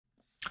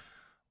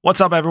What's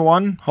up,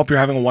 everyone? Hope you're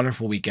having a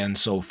wonderful weekend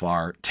so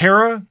far.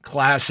 Terra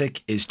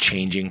Classic is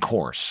changing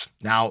course.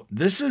 Now,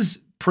 this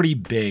is pretty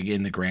big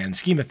in the grand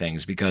scheme of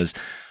things because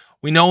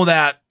we know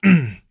that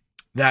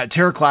that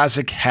Terra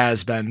Classic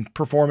has been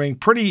performing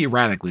pretty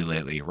erratically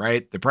lately,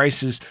 right? The price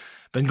has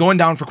been going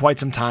down for quite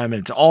some time, and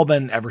it's all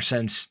been ever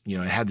since,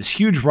 it had this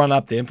huge run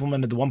up. They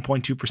implemented the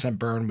 1.2%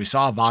 burn. We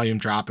saw a volume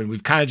drop, and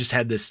we've kind of just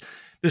had this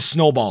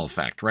snowball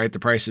effect, right? The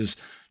prices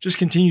just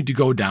continued to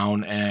go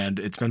down, and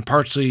it's been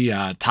partially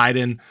tied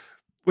in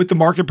with the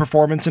market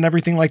performance and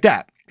everything like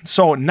that.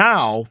 So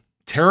now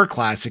Terra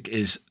Classic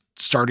is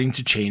starting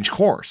to change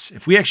course.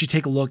 If we actually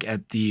take a look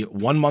at the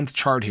 1 month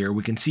chart here,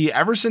 we can see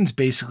ever since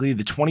basically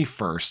the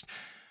 21st,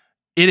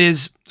 it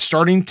is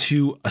starting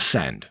to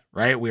ascend,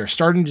 right? We are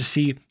starting to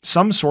see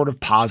some sort of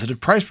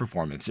positive price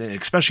performance,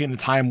 especially in a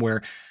time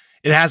where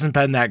it hasn't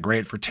been that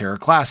great for Terra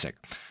Classic.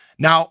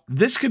 Now,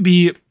 this could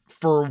be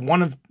for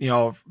one of,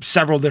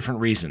 several different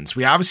reasons.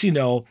 We obviously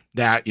know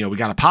that, we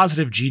got a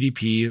positive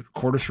GDP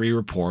Q3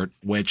 report,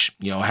 which,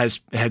 has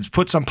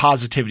put some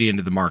positivity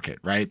into the market,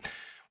 right?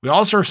 We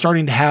also are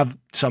starting to have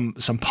some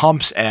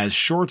pumps as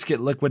shorts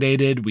get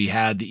liquidated. We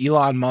had the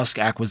Elon Musk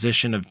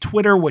acquisition of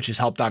Twitter, which has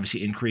helped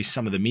obviously increase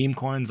some of the meme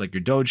coins like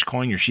your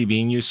Dogecoin, your Shiba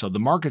Inu. So the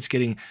market's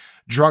getting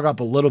drug up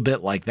a little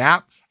bit like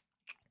that.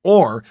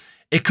 Or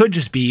it could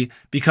just be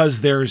because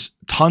there's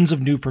tons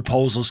of new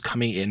proposals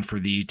coming in for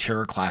the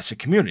Terra Classic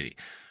community.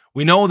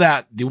 We know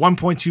that the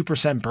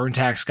 1.2% burn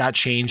tax got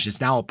changed. It's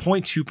now a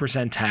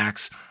 0.2%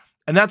 tax,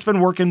 and that's been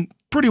working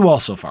pretty well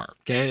so far.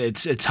 Okay,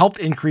 it's helped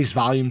increase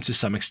volume to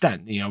some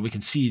extent. We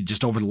can see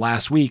just over the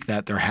last week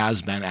that there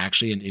has been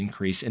actually an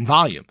increase in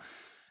volume.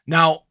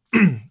 Now,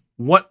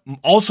 what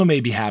also may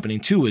be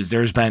happening too is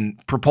there's been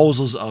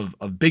proposals of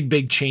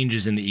big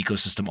changes in the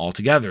ecosystem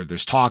altogether.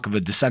 There's talk of a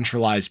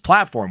decentralized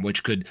platform,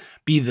 which could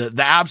be the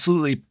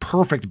absolutely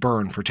perfect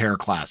burn for Terra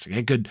Classic.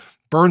 It could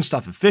burn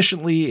stuff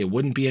efficiently. It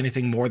wouldn't be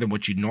anything more than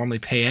what you'd normally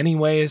pay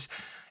anyways.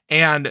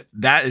 And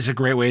that is a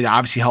great way to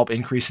obviously help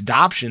increase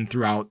adoption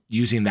throughout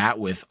using that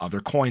with other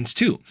coins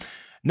too.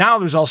 Now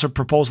there's also a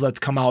proposal that's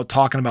come out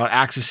talking about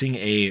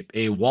accessing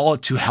a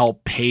wallet to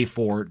help pay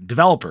for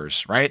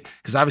developers, right?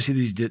 Because obviously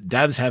these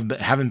devs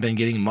haven't been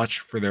getting much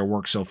for their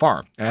work so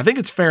far. And I think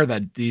it's fair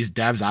that these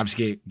devs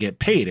obviously get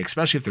paid,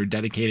 especially if they're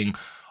dedicating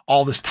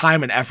all this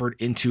time and effort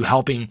into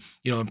helping,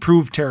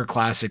 improve Terra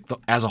Classic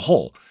as a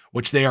whole,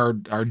 which they are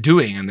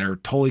doing, and they're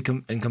totally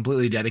and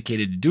completely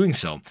dedicated to doing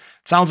so.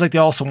 It sounds like they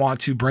also want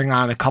to bring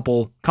on a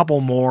couple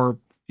more,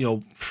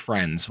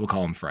 friends. We'll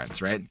call them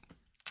friends, right?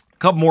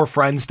 Couple more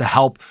friends to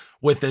help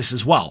with this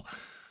as well.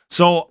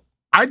 So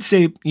I'd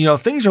say,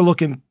 things are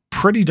looking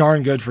pretty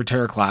darn good for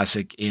Terra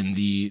Classic in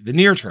the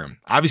near term.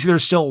 Obviously,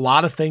 there's still a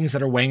lot of things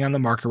that are weighing on the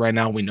market right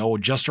now. We know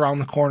just around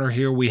the corner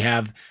here, we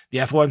have the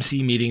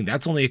FOMC meeting.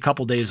 That's only a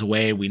couple days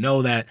away. We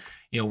know that,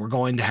 we're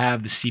going to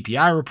have the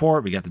CPI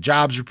report. We got the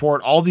jobs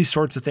report, all these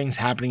sorts of things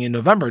happening in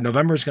November.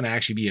 November is going to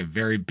actually be a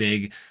very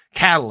big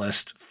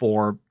catalyst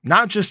for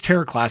not just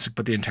Terra Classic,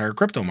 but the entire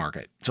crypto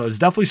market. So it's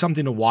definitely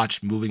something to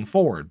watch moving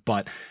forward.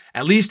 But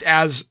at least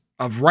as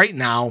of right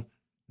now,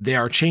 they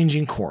are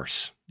changing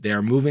course. They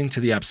are moving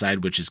to the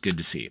upside, which is good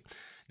to see.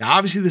 Now,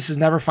 obviously, this is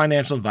never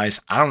financial advice.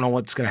 I don't know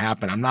what's going to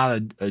happen. I'm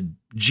not a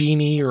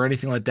genie or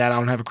anything like that. I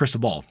don't have a crystal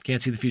ball.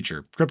 Can't see the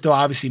future. Crypto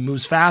obviously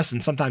moves fast,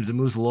 and sometimes it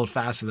moves a little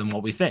faster than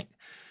what we think.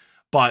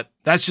 But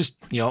that's just,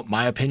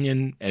 my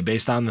opinion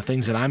based on the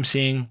things that I'm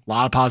seeing. A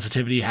lot of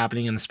positivity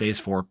happening in the space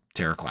for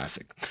Terra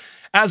Classic.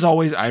 As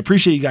always, I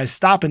appreciate you guys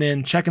stopping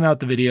in, checking out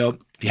the video.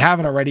 If you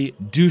haven't already,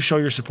 do show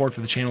your support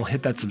for the channel.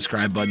 Hit that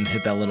subscribe button,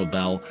 hit that little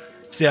bell.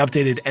 Stay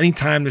updated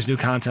anytime there's new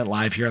content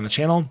live here on the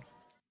channel.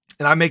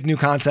 And I make new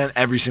content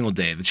every single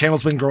day. The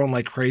channel's been growing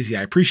like crazy.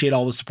 I appreciate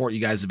all the support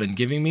you guys have been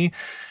giving me.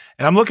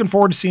 And I'm looking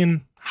forward to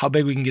seeing how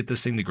big we can get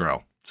this thing to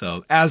grow.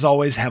 So as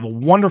always, have a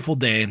wonderful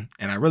day.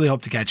 And I really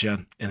hope to catch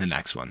you in the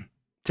next one.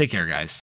 Take care, guys.